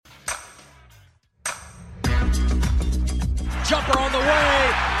jumper on the way.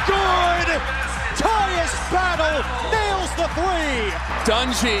 Good. Tyus Battle nails the three.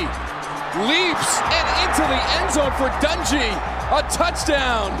 Dungy leaps and into the end zone for Dungy. A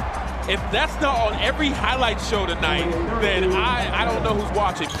touchdown. If that's not on every highlight show tonight, then I don't know who's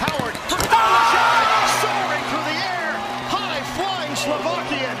watching. Howard for shot, soaring through the air. High-flying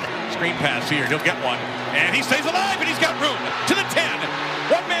Slovakian. Screen pass here. He'll get one. And he stays alive, and he's got room to the 10.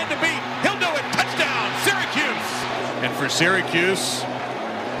 One man to beat. He'll do it. Touchdown, Syracuse. And for Syracuse,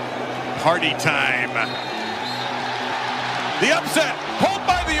 party time. The upset, pulled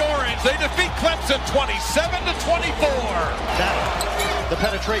by the Orange. They defeat Clemson 27-24. Battle, the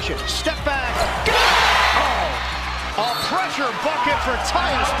penetration, step back. Oh, a pressure bucket for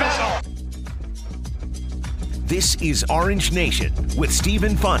Tyus Battle. This is Orange Nation with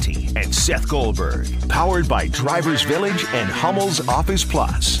Stephen Fonte and Seth Goldberg, powered by Drivers Village and Hummel's Office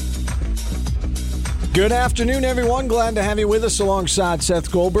Plus. Good afternoon, everyone. Glad to have you with us alongside Seth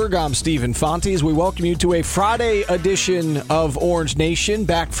Goldberg. I'm Stephen Fonte as we welcome you to a Friday edition of Orange Nation,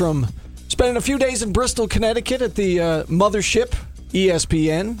 back from spending a few days in Bristol, Connecticut at the mothership,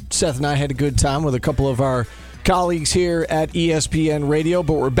 ESPN. Seth and I had a good time with a couple of our colleagues here at ESPN Radio,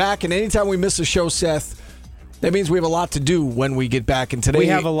 but we're back, and anytime we miss a show, Seth, that means we have a lot to do when we get back, and today we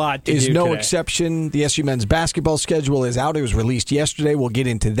have a lot to do is no today. exception. The SU men's basketball schedule is out. It was released yesterday. We'll get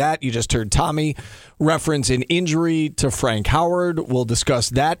into that. You just heard Tommy reference an injury to Frank Howard. We'll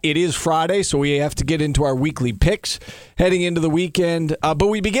discuss that. It is Friday, so we have to get into our weekly picks heading into the weekend. But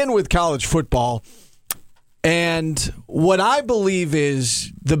we begin with college football, and what I believe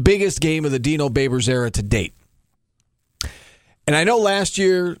is the biggest game of the Dino Babers era to date. And I know last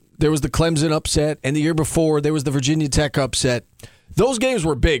year there was the Clemson upset, and the year before there was the Virginia Tech upset. Those games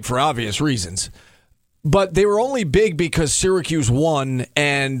were big for obvious reasons, but they were only big because Syracuse won,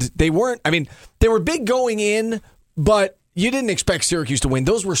 and they weren't, they were big going in, but you didn't expect Syracuse to win.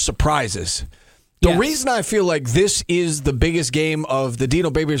 Those were surprises. The reason I feel like this is the biggest game of the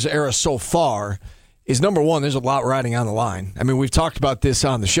Dino Babers era so far is, number one, there's a lot riding on the line. We've talked about this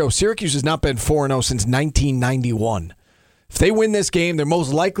on the show. Syracuse has not been 4-0 since 1991. If they win this game, they're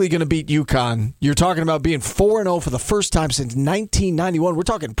most likely going to beat UConn. You're talking about being 4-0 for the first time since 1991. We're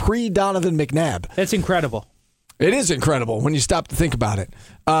talking pre-Donovan McNabb. That's incredible. It is incredible when you stop to think about it.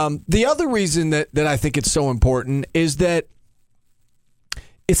 The other reason that I think it's so important is that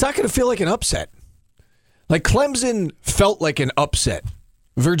it's not going to feel like an upset. Like Clemson felt like an upset.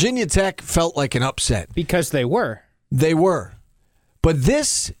 Virginia Tech felt like an upset. Because they were. They were. But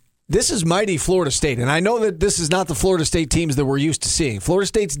this is mighty Florida State, and I know that this is not the Florida State teams that we're used to seeing. Florida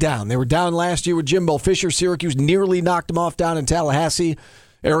State's down. They were down last year with Jimbo Fisher. Syracuse nearly knocked them off down in Tallahassee.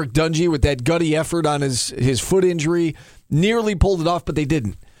 Eric Dungy, with that gutty effort on his foot injury, nearly pulled it off, but they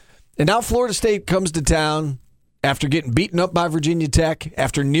didn't. And now Florida State comes to town after getting beaten up by Virginia Tech,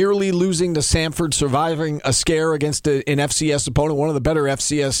 after nearly losing to Samford, surviving a scare against an FCS opponent, one of the better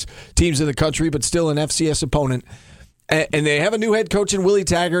FCS teams in the country, but still an FCS opponent. And they have a new head coach in Willie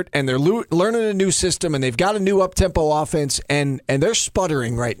Taggart, and they're learning a new system, and they've got a new up-tempo offense, and they're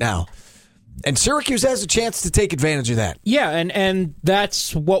sputtering right now. And Syracuse has a chance to take advantage of that. Yeah, and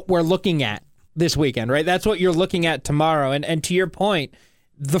that's what we're looking at this weekend, right? That's what you're looking at tomorrow. And to your point,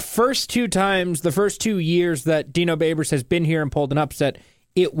 the first two years that Dino Babers has been here and pulled an upset,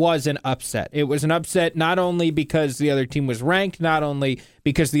 it was an upset. It was an upset not only because the other team was ranked, not only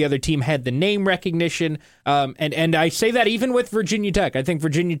because the other team had the name recognition, and I say that even with Virginia Tech. I think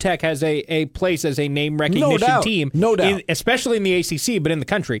Virginia Tech has a place as a name recognition team. No doubt. Especially in the ACC, but in the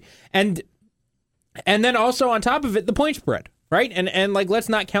country. And then also on top of it, the point spread, right? And let's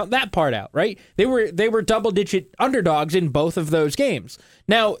not count that part out, right? They were double-digit underdogs in both of those games.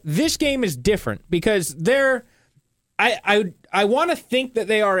 Now, this game is different because I want to think that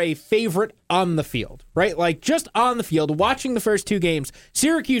they are a favorite on the field, right? Like just on the field, watching the first two games,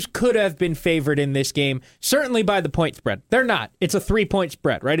 Syracuse could have been favored in this game, certainly by the point spread. They're not. It's a 3-point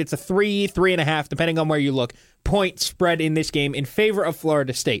spread, right? It's a 3.5, depending on where you look, point spread in this game in favor of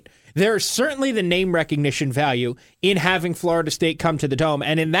Florida State. There's certainly the name recognition value in having Florida State come to the Dome,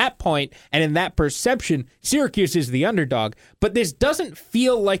 and in that point, and in that perception, Syracuse is the underdog, but this doesn't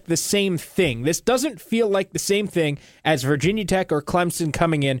feel like the same thing. This doesn't feel like the same thing as Virginia Tech or Clemson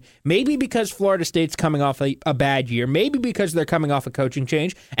coming in, maybe because Florida State's coming off a bad year, maybe because they're coming off a coaching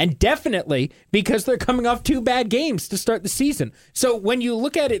change, and definitely because they're coming off 2 bad games to start the season. So when you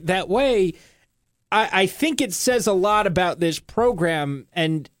look at it that way, I think it says a lot about this program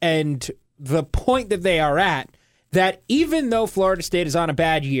and the point that they are at, that even though Florida State is on a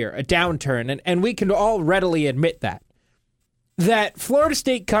bad year, a downturn, and we can all readily admit that, that Florida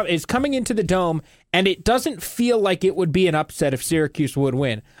State is coming into the Dome, and it doesn't feel like it would be an upset if Syracuse would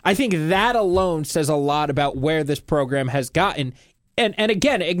win. I think that alone says a lot about where this program has gotten. And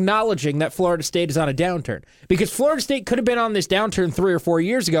again, acknowledging that Florida State is on a downturn. Because Florida State could have been on this downturn 3 or 4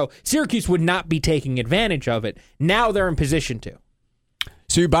 years ago. Syracuse would not be taking advantage of it. Now they're in position to.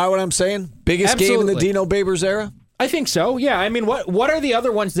 So you buy what I'm saying? Biggest game in the Dino Babers era? I think so, yeah. I mean, what are the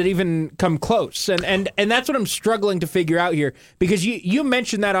other ones that even come close? And that's what I'm struggling to figure out here. Because you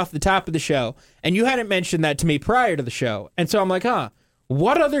mentioned that off the top of the show, and you hadn't mentioned that to me prior to the show. And so I'm like,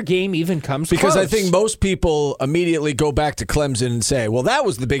 what other game even comes close? Because I think most people immediately go back to Clemson and say, well, that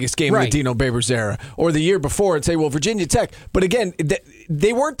was the biggest game in the Dino Babers era. Or the year before and say, well, Virginia Tech. But again,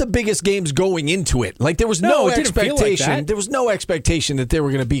 they weren't the biggest games going into it. Like, there was no expectation. Like there was no expectation that they were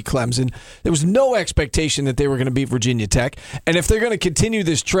going to beat Clemson. There was no expectation that they were going to beat Virginia Tech. And if they're going to continue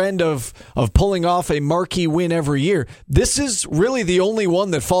this trend of pulling off a marquee win every year, this is really the only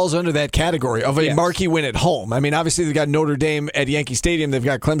one that falls under that category of a marquee win at home. I mean, obviously, they've got Notre Dame at Yankee Stadium. They've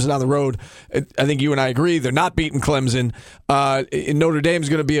got Clemson on the road. I think you and I agree they're not beating Clemson. Notre Dame is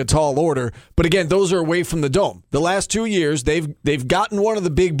going to be a tall order. But again, those are away from the Dome. The last 2 years, they've gotten one of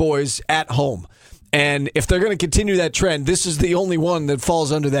the big boys at home. And if they're going to continue that trend, this is the only one that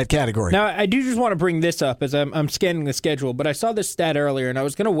falls under that category. Now, I do just want to bring this up as I'm scanning the schedule, but I saw this stat earlier, and I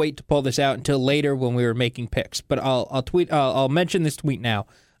was going to wait to pull this out until later when we were making picks. But I'll mention this tweet now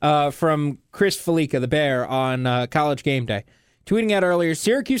from Chris Felica, the Bear, on College Game Day. Tweeting out earlier,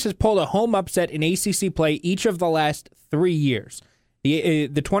 Syracuse has pulled a home upset in ACC play each of the last 3 years. The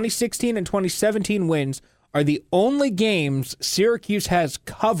 2016 and 2017 wins are the only games Syracuse has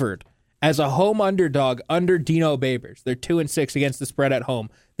covered as a home underdog under Dino Babers. They're 2-6 against the spread at home.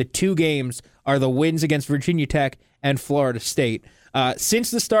 The 2 games are the wins against Virginia Tech and Florida State. Since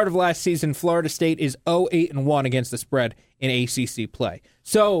the start of last season, Florida State is 0-8-1 against the spread in ACC play.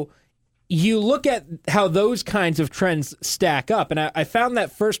 So you look at how those kinds of trends stack up, and I found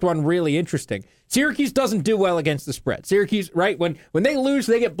that first one really interesting. Syracuse doesn't do well against the spread. Syracuse, right, when they lose,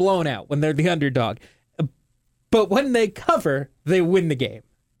 they get blown out when they're the underdog. But when they cover, they win the game.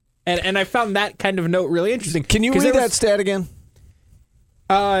 And I found that kind of note really interesting. Can you read that stat again?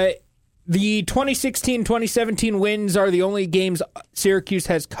 The 2016-2017 wins are the only games Syracuse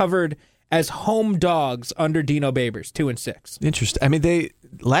has covered as home dogs under Dino Babers, 2-6. Interesting. I mean,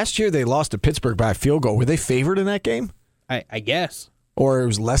 last year they lost to Pittsburgh by a field goal. Were they favored in that game? I guess. Or it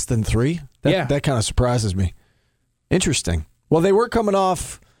was less than 3? That kind of surprises me. Interesting. Well, they were coming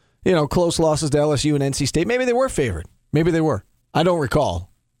off, close losses to LSU and NC State. Maybe they were favored. Maybe they were. I don't recall.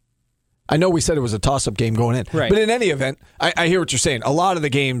 I know we said it was a toss-up game going in. Right. But in any event, I hear what you're saying. A lot of the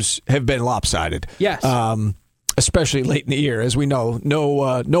games have been lopsided. Yes. Especially late in the year. As we know,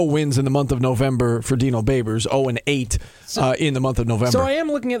 no wins in the month of November for Dino Babers, 0-8 in the month of November. So I am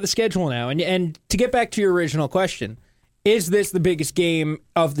looking at the schedule now, and to get back to your original question, is this the biggest game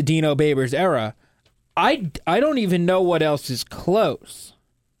of the Dino Babers era? I don't even know what else is close.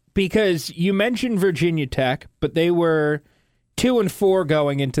 Because you mentioned Virginia Tech, but they were 2-4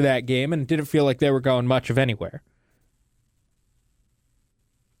 going into that game, and it didn't feel like they were going much of anywhere.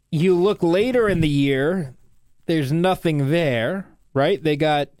 You look later in the year, there's nothing there, right? They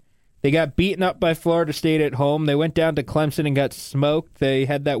got beaten up by Florida State at home. They went down to Clemson and got smoked. They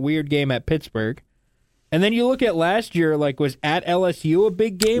had that weird game at Pittsburgh. And then you look at last year, was at LSU a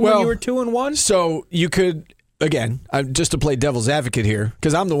big game when you were 2-1? So you could... Again, just to play devil's advocate here,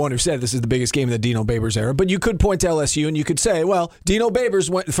 because I'm the one who said this is the biggest game of the Dino Babers era, but you could point to LSU and you could say, well, Dino Babers,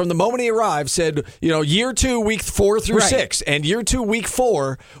 went from the moment he arrived, said, year 2, week 4 through 6, and year 2, week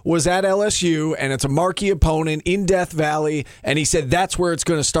 4 was at LSU, and it's a marquee opponent in Death Valley, and he said that's where it's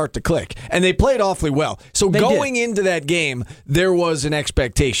going to start to click. And they played awfully well. So going into that game, there was an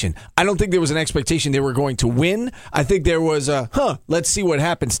expectation. I don't think there was an expectation they were going to win. I think there was let's see what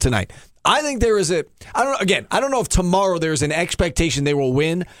happens tonight. I think there is I don't know if tomorrow there is an expectation they will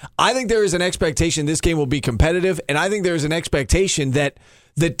win. I think there is an expectation this game will be competitive, and I think there is an expectation that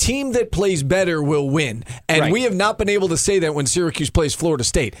the team that plays better will win. And we have not been able to say that when Syracuse plays Florida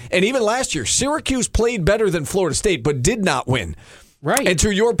State. And even last year, Syracuse played better than Florida State, but did not win. Right. And to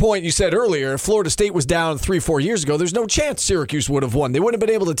your point, you said earlier, if Florida State was down 3-4 years ago, there's no chance Syracuse would have won. They wouldn't have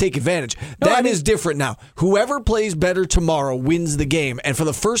been able to take advantage. That is different now. Whoever plays better tomorrow wins the game. And for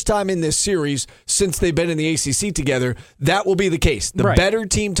the first time in this series, since they've been in the ACC together, that will be the case. The better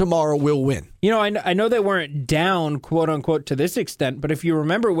team tomorrow will win. I know they weren't down, quote unquote, to this extent, but if you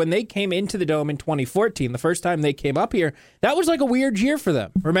remember when they came into the Dome in 2014, the first time they came up here, that was like a weird year for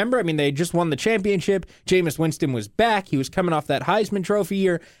them. Remember? I mean, they just won the championship. Jameis Winston was back. He was coming off that Heisman Heisman Trophy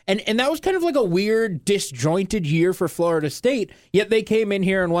year. And that was kind of like a weird, disjointed year for Florida State, yet they came in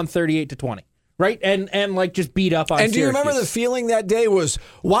here and won 38-20. Right? And like just beat up on Syracuse. And do you remember the feeling that day was,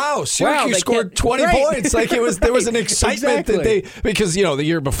 wow, Syracuse scored 20 points. Like there was an excitement that because, the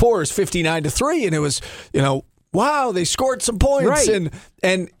year before is 59-3 and it was, wow, they scored some points. Right.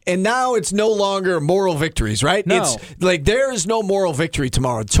 And now it's no longer moral victories, right? No. It's like there is no moral victory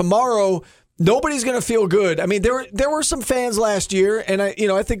tomorrow. Tomorrow, nobody's going to feel good. I mean, there were some fans last year, and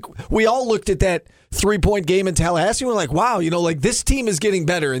I think we all looked at that 3-point game in Tallahassee and we're like, wow, like this team is getting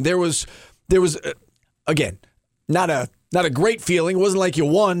better. And there was again, not a great feeling. It wasn't like you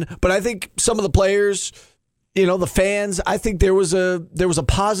won, but I think some of the players, the fans, I think there was a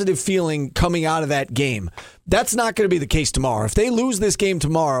positive feeling coming out of that game. That's not going to be the case tomorrow. If they lose this game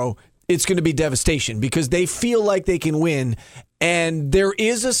tomorrow, it's going to be devastation because they feel like they can win, and there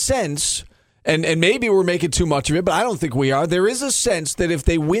is a sense, and maybe we're making too much of it, but I don't think we are. There is a sense that if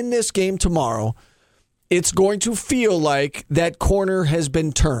they win this game tomorrow, it's going to feel like that corner has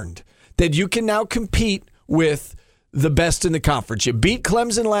been turned. That you can now compete with the best in the conference. You beat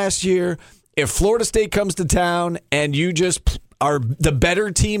Clemson last year. If Florida State comes to town and you just are the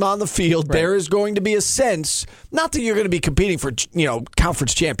better team on the field, right, there is going to be a sense, not that you're going to be competing for,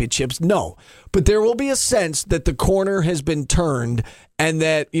 conference championships, no, but there will be a sense that the corner has been turned and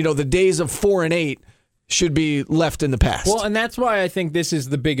that, the days of 4-8 should be left in the past. Well, and that's why I think this is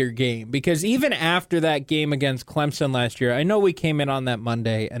the bigger game, because even after that game against Clemson last year, I know we came in on that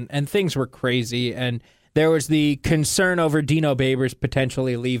Monday and things were crazy, and there was the concern over Dino Babers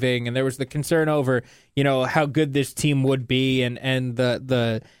potentially leaving, and there was the concern over, how good this team would be, and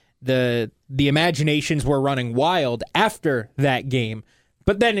the imaginations were running wild after that game.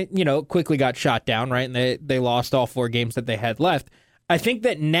 But then it, quickly got shot down, right? And they lost all 4 games that they had left. I think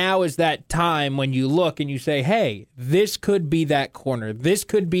that now is that time when you look and you say, hey, this could be that corner. This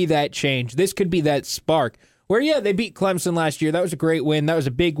could be that change. This could be that spark. Where, they beat Clemson last year. That was a great win. That was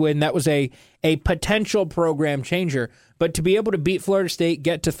a big win. That was a potential program changer. But to be able to beat Florida State,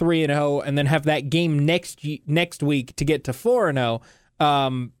 get to 3-0, and then have that game next week to get to 4-0,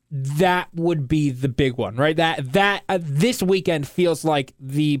 that would be the big one, right? That this weekend feels like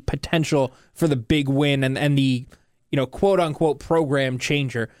the potential for the big win and the quote-unquote program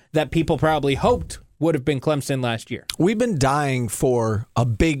changer that people probably hoped would have been Clemson last year. We've been dying for a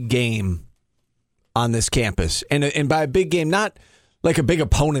big game on this campus. And by a big game, not like a big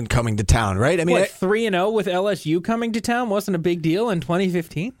opponent coming to town, right? I mean, 3-0 with LSU coming to town wasn't a big deal in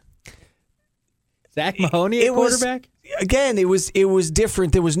 2015? Zach Mahoney at quarterback? It was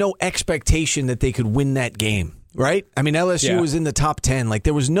different. There was no expectation that they could win that game. Right? I mean, LSU was in the top 10. Like,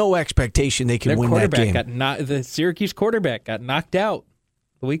 there was no expectation they could win that game. The Syracuse quarterback got knocked out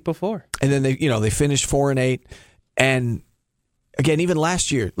the week before. And then they finished 4-8. And again, even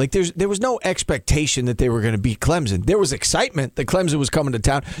last year, like there was no expectation that they were going to beat Clemson. There was excitement that Clemson was coming to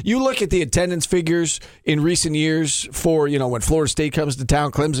town. You look at the attendance figures in recent years for, when Florida State comes to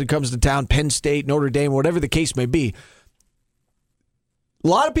town, Clemson comes to town, Penn State, Notre Dame, whatever the case may be. A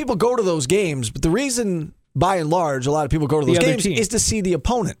lot of people go to those games, but the reason, by and large, a lot of people go to those games is to see the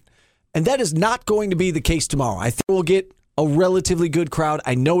opponent. And that is not going to be the case tomorrow. I think we'll get a relatively good crowd.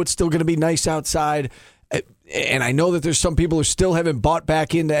 I know it's still going to be nice outside. And I know that there's some people who still haven't bought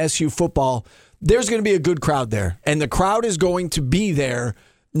back into SU football. There's going to be a good crowd there. And the crowd is going to be there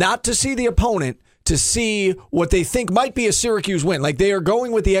not to see the opponent, to see what they think might be a Syracuse win. Like, they are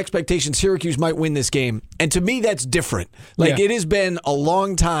going with the expectation Syracuse might win this game. And to me, that's different. Like, it has been a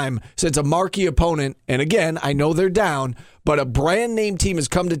long time since a marquee opponent, and again, I know they're down, but a brand name team has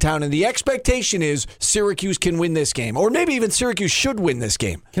come to town, and the expectation is Syracuse can win this game. Or maybe even Syracuse should win this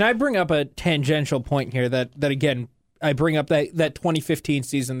game. Can I bring up a tangential point here that again, I bring up that 2015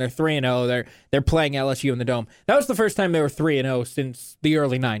 season, they're 3-0, they're playing LSU in the Dome. That was the first time they were 3-0 since the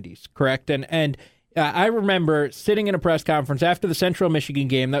early 90s, correct? And I remember sitting in a press conference after the Central Michigan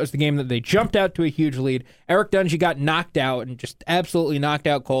game. That was the game that they jumped out to a huge lead. Eric Dungey got knocked out and just absolutely knocked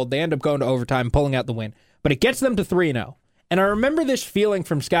out cold. They end up going to overtime, pulling out the win. But it gets them to 3-0. And I remember this feeling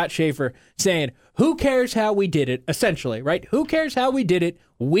from Scott Schaefer saying, who cares how we did it, essentially, right? Who cares how we did it?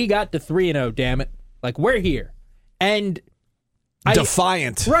 We got to 3-0, damn it. Like, we're here. And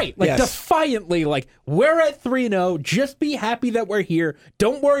defiant. Right. Like, defiantly, like, we're at 3-0. Just be happy that we're here.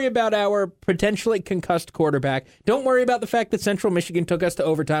 Don't worry about our potentially concussed quarterback. Don't worry about the fact that Central Michigan took us to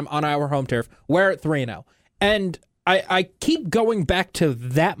overtime on our home turf. We're at 3-0. And I keep going back to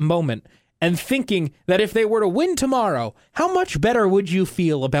that moment and thinking that if they were to win tomorrow, how much better would you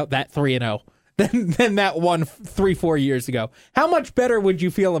feel about that 3-0? than that one 3-4 years ago? How much better would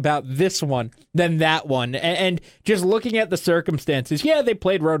you feel about this one than that one? And just looking at the circumstances, yeah, they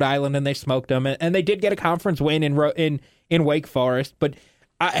played Rhode Island and they smoked them, and they did get a conference win in Wake Forest, but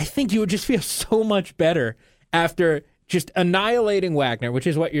I think you would just feel so much better after just annihilating Wagner, which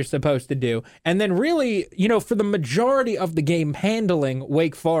is what you're supposed to do, and then really, for the majority of the game, handling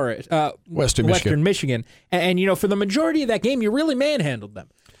Wake Forest, Western Michigan, and for the majority of that game, you really manhandled them.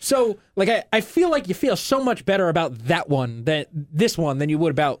 So, I feel like you feel so much better about this one than you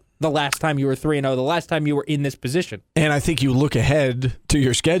would about the last time you were 3-0, the last time you were in this position. And I think you look ahead to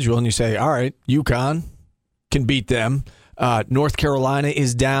your schedule and you say, all right, UConn can beat them. North Carolina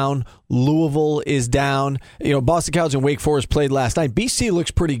is down. Louisville is down. Boston College and Wake Forest played last night. BC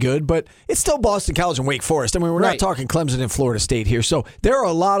looks pretty good, but it's still Boston College and Wake Forest. I mean, we're not talking Clemson and Florida State here. So there are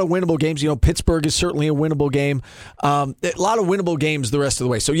a lot of winnable games. Pittsburgh is certainly a winnable game. A lot of winnable games the rest of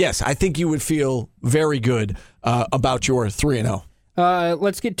the way. So, yes, I think you would feel very good about your 3-0.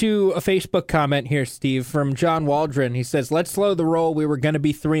 Let's get to a Facebook comment here, Steve, from John Waldron. He says, let's slow the roll. We were going to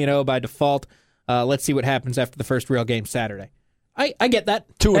be 3-0 by default. Let's see what happens after the first real game Saturday. I get that.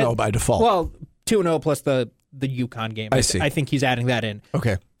 2-0 by default. Well, 2-0 plus the UConn game. I see. I think he's adding that in.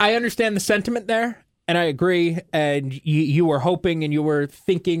 Okay. I understand the sentiment there, and I agree. And you were hoping and you were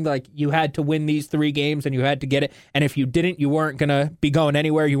thinking like you had to win these 3 games and you had to get it. And if you didn't, you weren't going to be going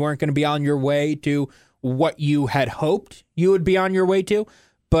anywhere. You weren't going to be on your way to what you had hoped you would be on your way to.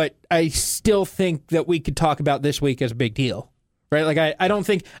 But I still think that we could talk about this week as a big deal. Right, I don't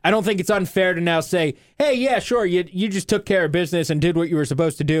think it's unfair to now say, hey, yeah, sure, you just took care of business and did what you were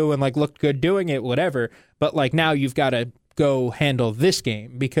supposed to do and looked good doing it, whatever. But now you've got to go handle this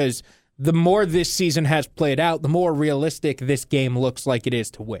game, because the more this season has played out, the more realistic this game looks like it is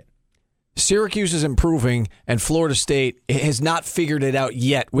to win. Syracuse is improving, and Florida State has not figured it out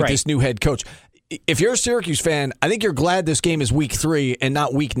yet with this new head coach. If you're a Syracuse fan, I think you're glad this game is week 3 and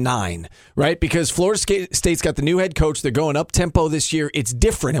not week 9, right? Because Florida State's got the new head coach. They're going up-tempo this year. It's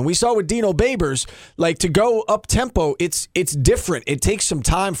different. And we saw with Dino Babers, to go up-tempo, it's different. It takes some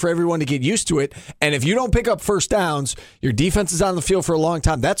time for everyone to get used to it. And if you don't pick up first downs, your defense is on the field for a long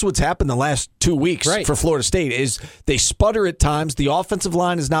time. That's what's happened the last 2 weeks for Florida State, is they sputter at times. The offensive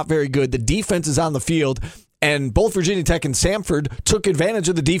line is not very good. The defense is on the field. And both Virginia Tech and Samford took advantage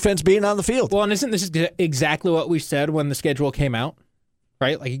of the defense being on the field. Well, and isn't this exactly what we said when the schedule came out?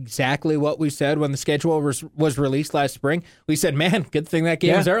 Right? Exactly what we said when the schedule was released last spring. We said, man, good thing that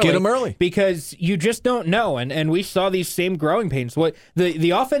game was early. Get them early. Because you just don't know. And we saw these same growing pains. What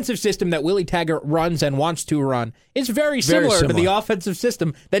the offensive system that Willie Taggart runs and wants to run is very similar to the offensive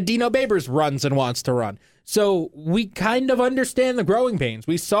system that Dino Babers runs and wants to run. So we kind of understand the growing pains.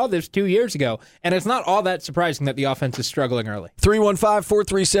 We saw this 2 years ago, and it's not all that surprising that the offense is struggling early.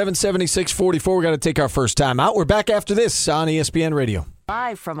 315-437-7644. We got to take our first time out. We're back after this on ESPN Radio.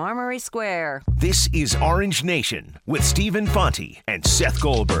 Live from Armory Square. This is Orange Nation with Stephen Fonte and Seth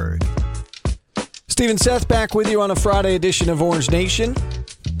Goldberg. Steve and Seth back with you on a Friday edition of Orange Nation.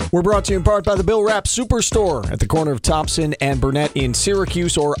 We're brought to you in part by the Bill Rapp Superstore at the corner of Thompson and Burnett in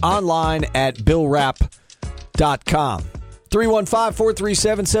Syracuse, or online at BillRapp.com.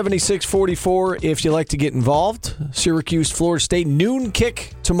 315-437-7644 if you'd like to get involved. Syracuse, Florida State, noon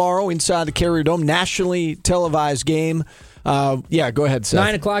kick tomorrow inside the Carrier Dome, nationally televised game. Go ahead, Seth.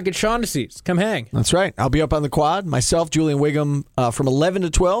 9 o'clock at Shaughnessy's. Come hang. That's right. I'll be up on the quad. Myself, Julian Wiggum, from 11 to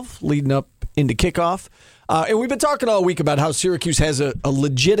 12, leading up into kickoff. And we've been talking all week about how Syracuse has a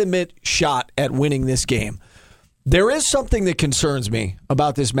legitimate shot at winning this game. There is something that concerns me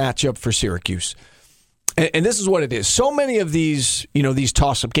about this matchup for Syracuse. And this is what it is. So many of these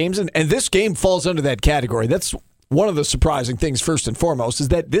toss-up games, and this game falls under that category. That's one of the surprising things, first and foremost, is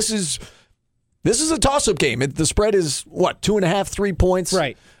that this is a toss-up game. The spread is, 2.5, 3 points?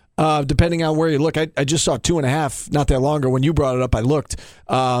 Right. Depending on where you look. I just saw 2.5 not that long ago. When you brought it up, I looked.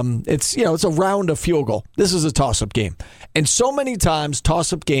 It's around a field goal. This is a toss-up game. And so many times,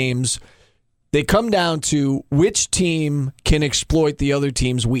 toss-up games, they come down to which team can exploit the other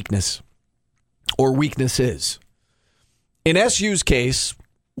team's weakness or weaknesses. In SU's case,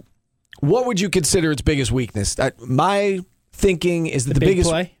 what would you consider its biggest weakness? My thinking is that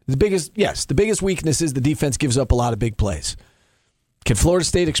the biggest weakness is the defense gives up a lot of big plays. Can Florida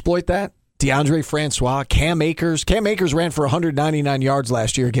State exploit that? DeAndre Francois, Cam Akers. Cam Akers ran for 199 yards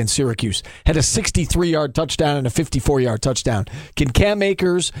last year against Syracuse. Had a 63-yard touchdown and a 54-yard touchdown. Can Cam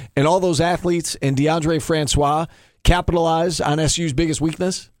Akers and all those athletes and DeAndre Francois capitalize on SU's biggest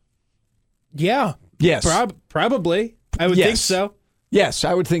weakness? Yeah. Yes. Probably. I would think so. Yes,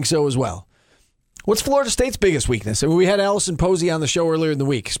 I would think so as well. What's Florida State's biggest weakness? I mean, we had Allison Posey on the show earlier in the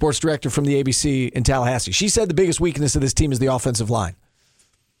week, sports director from the ABC in Tallahassee. She said the biggest weakness of this team is the offensive line.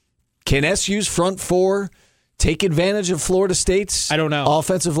 Can SU's front four take advantage of Florida State's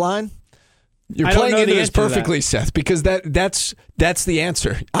offensive line? You're playing into this perfectly, Seth, because that's the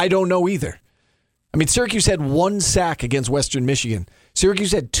answer. I don't know either. I mean, Syracuse had 1 sack against Western Michigan.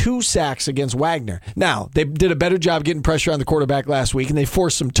 Syracuse had 2 sacks against Wagner. Now, they did a better job getting pressure on the quarterback last week, and they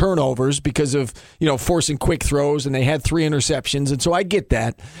forced some turnovers because of, forcing quick throws, and they had 3 interceptions, and so I get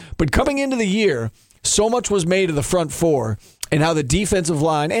that. But coming into the year, so much was made of the front four and how the defensive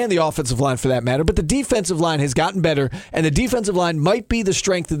line, and the offensive line for that matter, but the defensive line has gotten better, and the defensive line might be the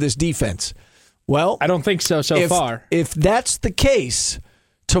strength of this defense. Well, I don't think so far. If that's the case,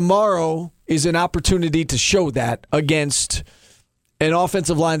 tomorrow is an opportunity to show that against an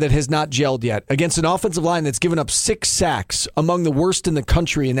offensive line that has not gelled yet, against an offensive line that's given up 6 sacks, among the worst in the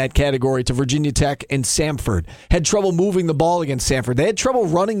country in that category, to Virginia Tech and Samford. Had trouble moving the ball against Samford. They had trouble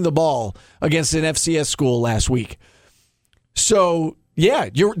running the ball against an FCS school last week. So, yeah,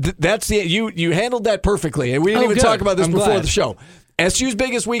 you handled that perfectly. And we didn't even talk about this before the show. SU's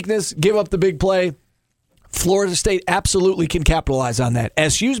biggest weakness, give up the big play. Florida State absolutely can capitalize on that.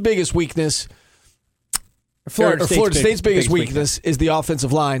 SU's biggest weakness, Florida State's biggest weakness is the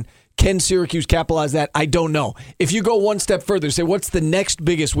offensive line. Can Syracuse capitalize that? I don't know. If you go one step further, say what's the next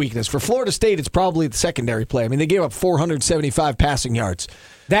biggest weakness? For Florida State, it's probably the secondary play. I mean, they gave up 475 passing yards.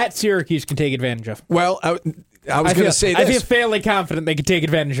 That Syracuse can take advantage of. Well, I was going to say this. I feel fairly confident they can take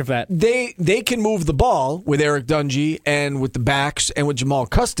advantage of that. They can move the ball with Eric Dungy and with the backs and with Jamal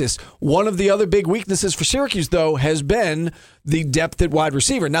Custis. One of the other big weaknesses for Syracuse, though, has been the depth at wide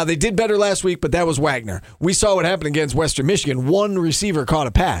receiver. Now, they did better last week, but that was Wagner. We saw what happened against Western Michigan. One receiver caught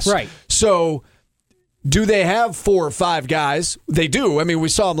a pass. Right. So, do they have 4 or 5 guys? They do. I mean, we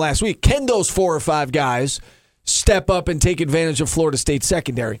saw them last week. Can those 4 or 5 guys step up and take advantage of Florida State's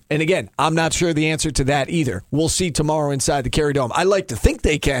secondary? And again, I'm not sure the answer to that either. We'll see tomorrow inside the Carey Dome. I like to think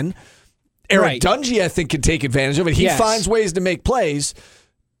they can. Eric Dungy, I think, can take advantage of it. He finds ways to make plays,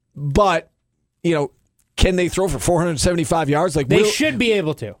 but, can they throw for 475 yards? They should be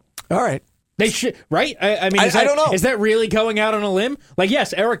able to. All right. They should, right? I mean, I don't know. Is that really going out on a limb?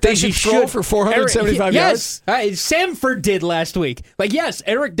 Yes, Eric Dungy should throw for 475 yards. Yes, Samford did last week. Yes,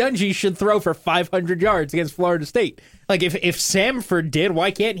 Eric Dungy should throw for 500 yards against Florida State. If Samford did, why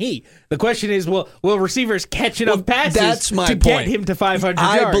can't he? The question is, will receivers catch enough passes to get him to 500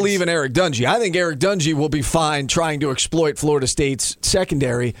 yards? I believe in Eric Dungy. I think Eric Dungy will be fine trying to exploit Florida State's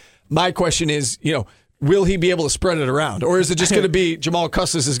secondary. My question is, will he be able to spread it around? Or is it just going to be Jamal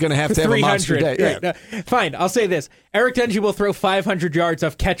Custis is going to have a monster day? Yeah. Fine, I'll say this. Eric Dungy will throw 500 yards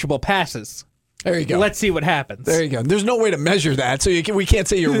of catchable passes. There you go. Let's see what happens. There you go. There's no way to measure that, so we can't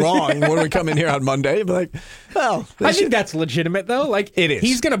say you're wrong when we come in here on Monday. But I think that's legitimate, though. It is.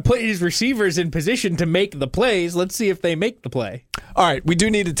 He's going to put his receivers in position to make the plays. Let's see if they make the play. All right, we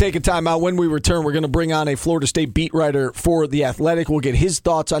do need to take a timeout. When we return, we're going to bring on a Florida State beat writer for The Athletic. We'll get his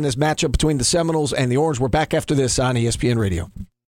thoughts on this matchup between the Seminoles and the Orange. We're back after this on ESPN Radio.